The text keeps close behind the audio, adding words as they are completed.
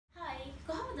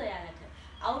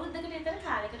අවුරුද්දකට විතර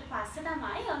කාලයකට පස්සේ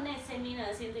තමයි ඔන්න SME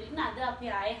නර්සින් තුලින් අද අපි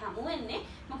ආයේ හමු වෙන්නේ.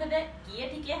 මොකද ගිය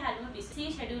ටිකේ හැම බිසි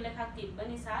ෂෙඩියුල් එකක් තිබ්බ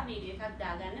නිසා වීඩියෝ එකක්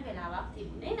දාගන්න වෙලාවක්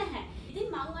තිබුණේ නැහැ. ඉතින්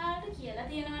මම ඔයාලට කියලා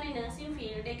තියෙනවානේ නර්සින්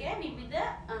ෆීල්ඩ් එකේ විවිධ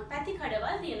පැති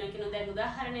කඩවල් තියෙනවා කියන දැන්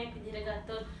උදාහරණයක් විදිහට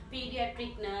ගත්තොත්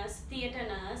පීඩියාට්‍රික් නර්ස්, තියටර්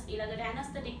නර්ස්, ඊළඟට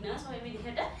ඇනස්තටික් නර්ස් ඔය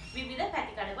විදිහට විවිධ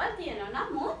පැති කඩවල් තියෙනවා.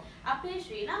 නමුත් අපේ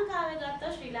ශ්‍රී ලංකාවේ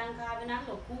ගත්තොත් ශ්‍රී ලංකාවේ නම්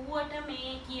ලොකුවට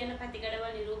මේ කියන පැති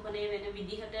කඩවල් නිරූපණය වෙන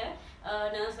විදිහට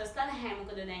නර්සස්ලා නැහැ.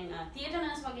 මොකද දැන් තියටර්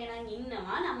නර්ස් වගේ නම්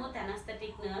ඉන්නවා. නමුත්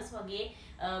ඇනස්තටික් නර්ස් වගේ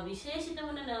විශේෂිත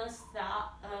වුණ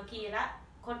නර්ස්ලා කියලා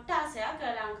කොට්ටාසයක්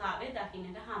ලංකාවේ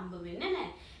දකින්නට හම්බ වෙන්නේ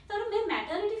නැහැ. ඒතර මේ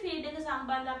මැටර්නිටි ෆීල්ඩ් එක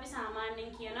සම්බන්ධ අපි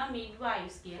සාමාන්‍යයෙන් කියනවා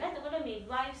මිඩ්වයිෆ්ස් කියලා. එතකොට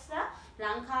මිඩ්වයිෆ්ස්ලා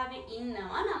ලංකාවේ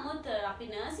ඉන්නවා. නමුත් අපි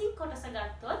නර්සින් කොටස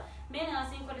ගත්තොත් මේ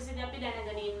නර්සින් කොටසේදී අපි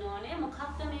දැනගෙන ඉන්න ඕනේ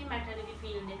මොකක්ද මේ මැටර්නිටි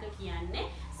ෆීල්ඩ් එක කියන්නේ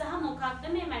සහ මොකක්ද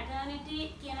මේ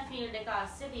මැටර්නිටි කියන ෆීල්ඩ් එක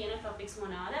ASCII තියෙන ටොපික්ස්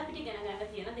මොනවාද අපිට ඉගෙන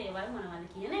ගන්න තියෙන දේවල් මොනවද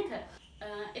කියන එක.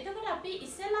 එතකොට අපි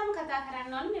ඉස්සෙල්ලාම කතා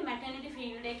කරන්න ඕනේ මේ මැටර්නිටි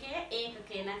ෆීල්ඩ් එකේ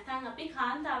ඒකකේ නැත්නම් අපි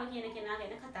කාන්තාව කියන කෙනා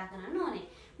ගැන කතා කරන්න ඕනේ.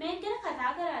 මේක ගැන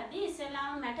කතා කරද්දී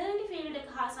ඉස්සෙල්ලාම මැටර්නිටි ෆීල්ඩ්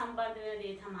එක හා සම්බන්ධ වෙන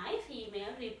දේ තමයි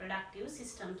female reproductive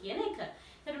system කියන එක.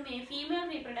 ඒතර මේ female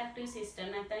reproductive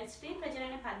system නැත්නම් ස්ත්‍රී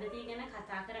ප්‍රජනන පද්ධතිය ගැන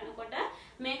කතා කරනකොට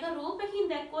මේක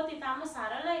රූපකින් දැක්කොත් ඊටම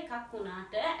සරල එකක්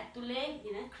වුණාට ඇතුලේ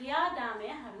ඉන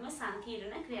ක්‍රියාදාමය හරිම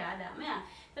සංකීර්ණ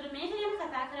ක්‍රියාදාමයක්. ඒතර මේක ගැන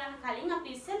කතා කරන්න කලින්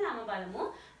අපි ඉස්සෙල්ලාම බලමු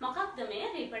මොකක්ද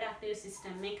මේ reproductive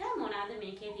system එක මොනවාද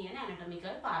මේකේ තියෙන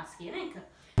anatomical parts කියන එක.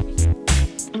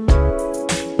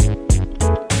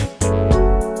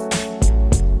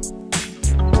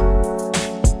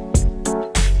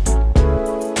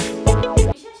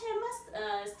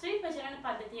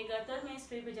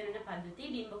 ස්ත්‍රී ප්‍රජනන පද්ධතිය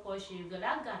ඩිම්බකෝෂ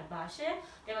යුගලක්, ගර්භාෂය,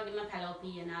 ඒ වගේම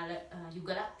පැලෝපීය නාල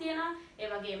යුගලක් තියෙනවා. ඒ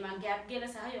වගේම ගැප් ගෙල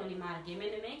සහ යෝනි මාර්ගය.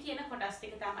 මෙන්න මේ කියන කොටස්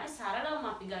ටික තමයි සරලවම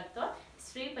අපි ගත්තොත්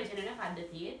ස්ත්‍රී ප්‍රජනන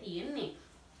පද්ධතියේ තියෙන්නේ.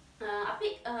 අපි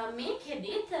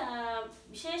මේකෙදිත්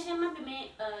විශේෂයෙන්ම අපි මේ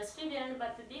ස්ත්‍රී ප්‍රජනන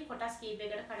පද්ධතියේ කොටස්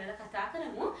කීපයකට කඩලා කතා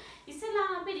කරමු.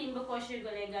 ඉස්සෙල්ලාම අපි ඩිම්බකෝෂ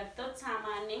යුගලය ගත්තොත්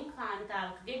සාමාන්‍යයෙන්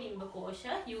කාන්තාවකගේ ඩිම්බකෝෂ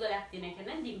යුගලක් තියෙන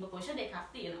කෙනා ඩිම්බකෝෂ දෙකක්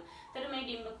තියෙනවා. එතකොට මේ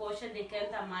ඩිම්බකෝෂ දෙක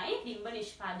තමයි ඩිම්බ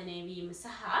නිෂ්පාදනය වීම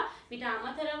සහ ඊට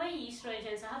අමතරව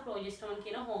ඊස්ට්‍රෝජන් සහ ප්‍රොජෙස්ටරෝන්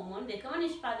කියන හෝමෝන් දෙකම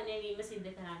නිෂ්පාදනය වීම සිද්ධ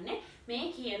කරන්නේ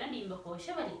මේ කියන ඩිම්බකෝෂ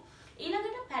වලින්.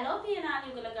 ඊළඟට පැලෝපීය නාල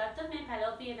යුගල ගත්තොත් මේ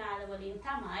පැලෝපීය නාල වලින්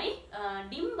තමයි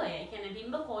ඩිම්බය කියන්නේ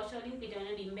ඩිම්බ කෝෂ වලින්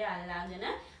පිටවෙන ඩිම්බය අල්ලාගෙන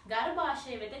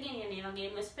ගර්භාෂය වෙත ගෙනියන. ඒ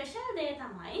වගේම ස්පෙෂල් දේ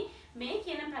තමයි මේ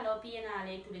කියන පැලෝපීය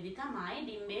නාලය තුලදී තමයි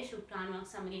ඩිම්බේ ශුක්‍රාණුවක්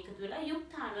සමග එකතු වෙලා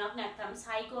යුක්තාණුවක් නැත්නම්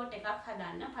සයිගෝට් එකක්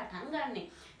හදන්න පටන් ගන්නෙ.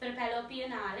 ඒතර පැලෝපීය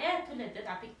නාලය ඇතුළත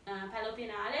අපි පැලෝපීය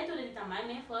නාලය තුලදී තමයි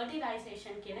මේ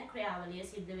ෆර්ටිලයිසේෂන් කියන ක්‍රියාවලිය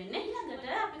සිද්ධ වෙන්නේ. ඊළඟට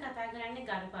අපි කතා කරන්නේ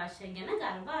ගර්භාෂය ගැන.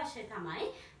 ගර්භාෂය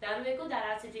තමයි දරුවෙකු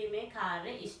දරා සිටීමේ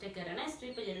කාර්ය ඉෂ්ට කරන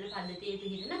ස්ත්‍රී ප්‍රජනන පද්ධතියේ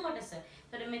පිහිටන කොටස.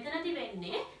 ඒතර මෙතනදී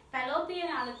වෙන්නේ පැලෝපීය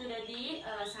නාල තුලදී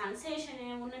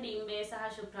සංශ්ලේෂණය වුණ ඩිම්බේ සහ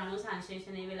ශුක්‍රාණු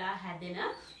සංශ්ලේෂණය වෙලා හැදෙන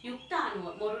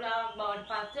යුක්තාණුව මොරුලාවක් බවට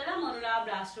පත් වෙලා මොරුලා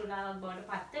බ්ලාස්ටුලාවක් බවට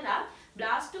පත් වෙලා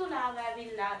බ්ලාස්ටුලාව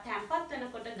ඇවිල්ලා තැම්පත්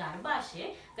වෙනකොට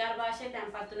ගර්භාෂයේ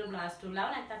තැම්පත් වෙන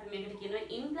බ්ලාස්ටුලාව නැත්නම් අපි මේකට කියනවා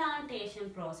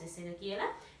ඉම්ප්ලාන්ටේෂන් ප්‍රොසෙස් එක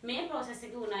කියලා. මේ ප්‍රොසෙස්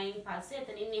එක උනායින් පස්සේ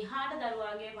එතනින් එහාට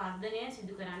දරුවාගේ වර්ධනය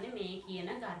සිදු කරන්නේ මේ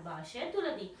කියන ගර්භාෂය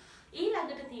තුලදී.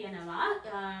 ඊළඟට තියෙනවා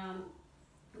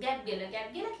ගැප් ගෙල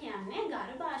කියන්නේ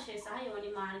ගර්භාෂය සහ යෝනි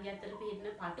මාර්ගය අතර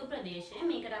පිහිටන පටු ප්‍රදේශය.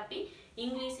 මේකට අපි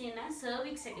ඉංග්‍රීසියෙන් නම්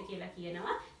සර්වික්ස් එක කියලා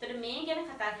කියනවා. ඒතර මේ ගැන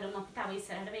කතා කරමු අපි තව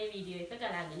ඉස්සරහට මේ වීඩියෝ එක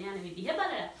ගලාගෙන යන විදිහ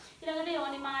බලලා. ඊළඟට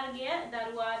යෝනි මාර්ගය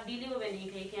දරුවා ඩිලිවර් වෙන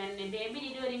එක. ඒ කියන්නේ බේබි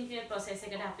ඩිලිවරින් කියන ප්‍රොසෙස්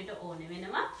එකට අපිට ඕන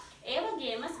වෙනවා. ඒ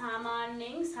වගේම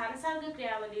සාමාන්‍යයෙන් සංසර්ග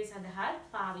ක්‍රියාවලිය සඳහා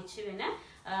පාවිච්චි වෙන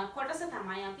කොටස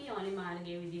තමයි අපි යෝනි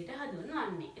මාර්ගයේ විදිහට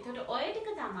හඳුන්වන්නේ. ඒතකොට ඔය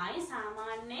ටික තමයි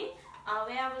සාමාන්‍යයෙන්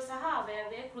අවයව සහ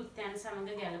අවයවයේ කෘත්‍යයන්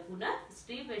සමග ගැලපුණ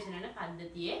ස්ත්‍රී ප්‍රජනන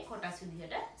පද්ධතියේ කොටස්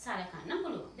විදිහට සලකන්න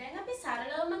පුළුවන්. දැන් අපි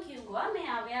සරලවම කිව්වා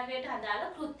මේ අවයවයට අදාළ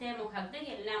කෘත්‍යය මොකක්ද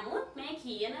කියලා. නමුත් මේ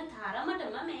කියන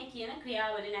තරමටම මේ කියන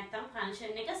ක්‍රියාවලිය නැත්තම්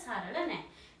ෆන්ක්ෂන් එක සරල නැහැ.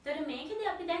 ඒතර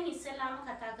මේකෙදි අපි දැන් ඉස්සෙල්ලාම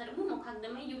කතා කරමු මොකක්ද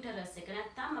මේ යුටරස් එක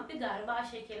නැත්තම් අපි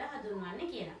ගර්භාෂය කියලා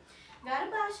හඳුන්වන්නේ කියලා.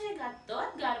 ගර්භාෂය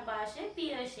ගත්තොත් ගර්භාෂය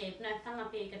පියර් ෂේප් නැත්නම්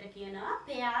අපි ඒකට කියනවා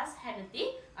පෙයාස් හැඩති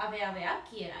අවයවයක්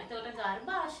කියලා. එතකොට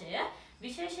ගර්භාෂය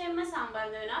විශේෂයෙන්ම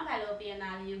සම්බන්ධ වෙනවා පැලෝපීය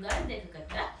නාල යුගල්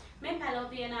දෙකකට. මේ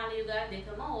පැලෝපීය නාල යුගල්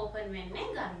දෙකම ඕපන්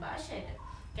වෙන්නේ ගර්භාෂයට.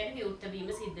 කියන්නේ විවුර්ත වීම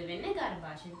සිද්ධ වෙන්නේ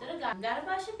ගර්භාෂයෙන්. ඒතර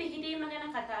ගර්භාෂය පිහිටීම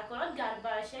ගැන කතා කරොත්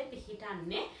ගර්භාෂය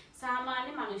පිහිටන්නේ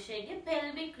සාමාන්‍ය මිනිසෙගේ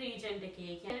pelvic region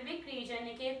එකේ. pelvic region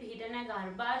එකේ පිහිටන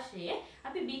ගර්භාෂයේ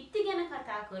අපි බිත්ති ගැන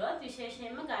කතා කරොත්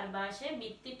විශේෂයෙන්ම ගර්භාෂයේ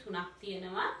බිත්ති තුනක්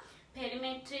තියෙනවා.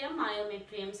 පෙරිමෙට්‍රියම්,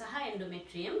 මයොමෙට්‍රියම් සහ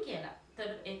එන්ඩොමෙට්‍රියම් කියලා.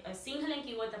 සිංහලෙන්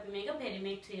කිව්වොත් අපි මේක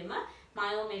පෙරිමෙට්‍රියම,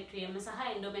 මයෝමෙට්‍රියම සහ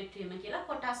එන්ඩෝමෙට්‍රියම කියලා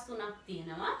කොටස් තුනක්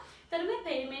තියෙනවා. ඒතර මේ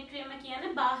පෙරිමෙට්‍රියම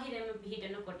කියන්නේ බාහිරම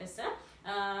පිහිටන කොටස.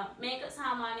 මේක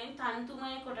සාමාන්‍යයෙන්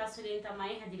තන්තුමය කොටස් වලින්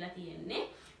තමයි හැදිලා තියෙන්නේ.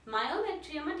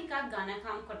 මයෝමෙට්‍රියම ටිකක්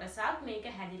ඝනකම් කොටසක්. මේක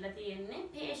හැදිලා තියෙන්නේ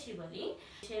පේශි වලින්.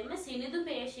 විශේෂයෙන්ම සිනිඳු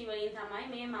පේශි වලින් තමයි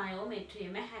මේ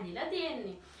මයෝමෙට්‍රියම හැදිලා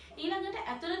තියෙන්නේ. ඊළඟට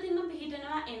ඇතුළතින්ම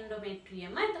පිහිටනවා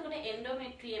එන්ඩෝමෙට්‍රියම. එතකොට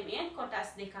එන්ඩෝමෙට්‍රියමේ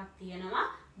කොටස් දෙකක් තියෙනවා.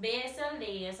 බේසල්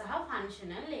ලේයර් සහ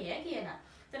ෆන්ක්ෂනල් ලේයර් කියලා.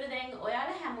 එතකොට දැන්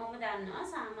ඔයාලා හැමෝම දන්නවා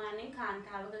සාමාන්‍යයෙන්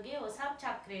කාන්තාවකගේ ඔසප්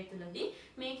චක්‍රය තුලදී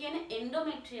මේ කියන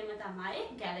එන්ඩෝමෙට්‍රියම තමයි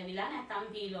ගැලවිලා නැත්නම්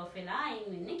පීල් ඔෆ් වෙලා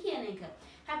අයින් වෙන්නේ කියන එක.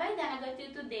 හැබැයි දැනගත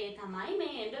යුතු දේ තමයි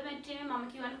මේ එන්ඩෝමෙට්‍රියමේ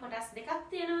මම කියවන කොටස් දෙකක්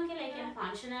තියෙනවා කියලා. ඒ කියන්නේ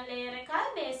ෆන්ක්ෂනල් ලේයර්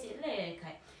එකයි බේසල් ලේයර්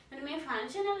එකයි. මේ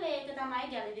ෆන්ක්ෂනල් ලේයර් එක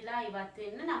තමයි ගැලවිලා ඉවත්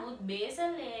වෙන්න. නමුත්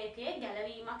බේසල් ලේයර් එකේ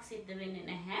ගැලවීමක් සිද්ධ වෙන්නේ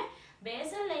නැහැ.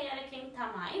 බේසල් ලේයර් එකෙන්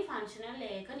තමයි ෆන්ක්ෂනල්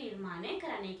ලේයර් එක නිර්මාණය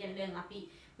කරන්නේ. කියන්නේ දැන් අපි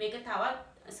මේක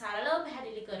තවත් සරලව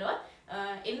පැහැදිලි කරොත්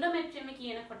එන්ඩෝමෙට්‍රියම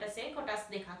කියන කොටසේ කොටස්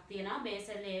දෙකක් තියෙනවා.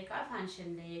 බේසල් ලේයර් එකයි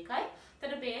ෆන්ක්ෂනල් ලේයර් එකයි.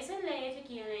 එතකොට බේසල් ලේයර් එක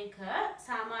කියන එක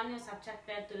සාමාන්‍ය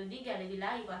සබ්චක්‍රය තුළදී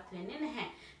ගැලවිලා ඉවත් වෙන්නේ නැහැ.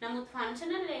 නමුත්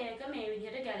ෆන්ක්ෂනල් ලේයර් එක මේ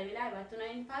විදිහට ගැලවිලා ඉවත්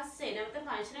වුණායින් පස්සේ නැවත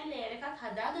ෆන්ක්ෂනල් ලේයර් එකක්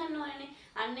හදා ගන්න ඕනේ.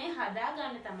 අන්නේ හදා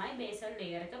ගන්න තමයි බේසල්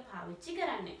ලේයර් එක පාවිච්චි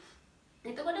කරන්නේ.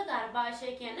 එතකොට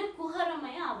ගර්භාෂය කියන්නේ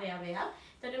කුහරමය අවයවයක්.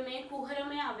 එතකොට මේ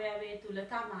කුහරමය අවයවය තුල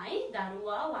තමයි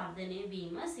දරුවා වර්ධනය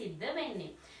වීම සිද්ධ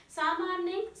වෙන්නේ.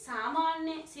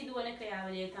 සාමාන්‍ය සිදුවන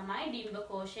ක්‍රියාවලිය තමයි ඩිම්බ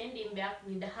කෝෂයෙන් ඩිම්බයක්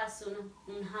නිදහස්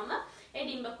වුණාම ඒ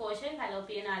ඩිම්බ කෝෂය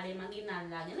ෆැලෝපිය නාලය මගින්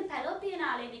අල්ලාගෙන ෆැලෝපිය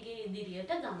නාලය දිගේ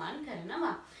ඉදිරියට ගමන්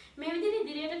කරනවා. මේ විදිහට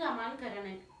ඉදිරියට ගමන්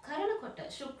කරනකොට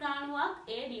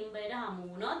ශුක්‍රාණුවක් ඒ ඩිම්බයට හමු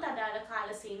වුණොත් අදාළ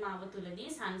කාල සීමාව තුළදී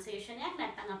සංසේෂණයක්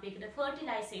නැත්නම් අපි ඒකට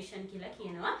ෆර්ටිලයිසේෂන් කියලා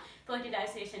කියනවා.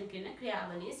 ෆර්ටිලයිසේෂන් කියන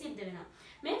ක්‍රියාවලිය සිද්ධ වෙනවා.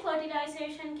 මේ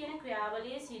ෆර්ටිලයිසේෂන් කියන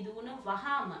ක්‍රියාවලිය සිදු වුණ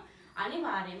වහාම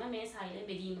අනිවාර්යයෙන්ම මේ සෛල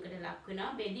බෙදීමකට ලක්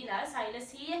වෙනවා. බෙදිලා සෛල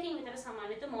 100කින් විතර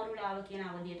සමන්විත මොරුලාව කියන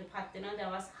අවධියටපත් වෙනවා.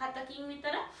 දවස් 7කින්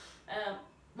විතර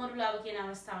මොරුලාව කියන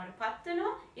අවස්ථාවටපත්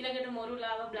වෙනවා. ඊළඟට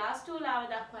මොරුලාව බ්ලාස්ටෝලාව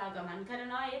දක්වා ගමන්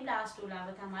කරනවා. ඒ බ්ලාස්ටෝලාව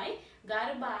තමයි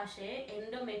ගර්භාෂයේ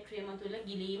එන්ඩෝමෙට්‍රියම තුල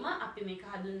ගිලීම. අපි මේක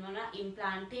හඳුන්වනවා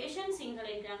ඉම්ප්ලාන්ටේෂන්.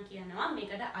 සිංහලෙන් කියනවා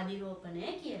මේකට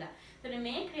අධිරෝපණය කියලා. එතන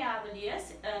මේ ක්‍රියාවලිය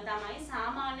තමයි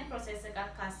සාමාන්‍ය ප්‍රොසෙස්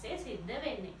එකක් ASCII සිද්ධ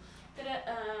වෙන්නේ.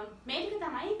 මේ ටික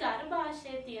තමයි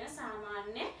ගර්භාෂයේ තියෙන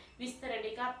සාමාන්‍ය විස්තර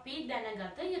ටික අපි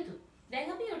දැනගත යුතු.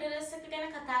 දැන් අපි යුටරස් එක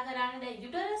ගැන කතා කරන්නේ. දැන්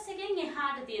යුටරස් එකෙන්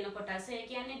එහාට තියෙන කොටස, ඒ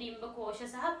කියන්නේ ඩිම්බ කෝෂ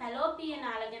සහ පැලෝපිය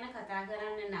නාල ගැන කතා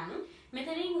කරන්න නම්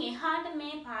මෙතනින් එහාට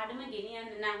මේ පාඩම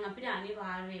ගෙනියන්න නම් අපිට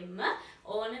අනිවාර්යයෙන්ම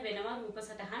ඕන වෙනවා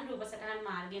රූපසටහන්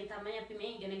මාර්ගයෙන් තමයි අපි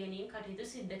මේ ඉගෙන ගැනීම කටයුතු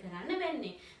සිද්ධ කරන්න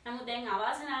වෙන්නේ. නමුත් දැන්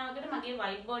අවාසනාවකට මගේ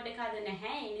වයිට් බෝඩ් එක අද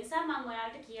නැහැ. ඒ නිසා මම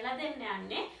ඔයාලට කියලා දෙන්න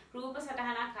යන්නේ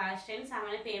රූපසටහනක් ආශ්‍රයෙන්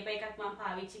සාමාන්‍ය පේපර් එකක් මම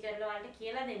පාවිච්චි කරලා ඔයාලට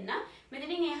කියලා දෙන්න.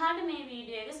 මෙතනින් එහාට මේ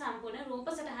වීඩියෝ එක සම්පූර්ණ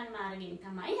රූපසටහන් මාර්ගයෙන්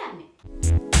තමයි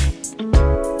යන්නේ.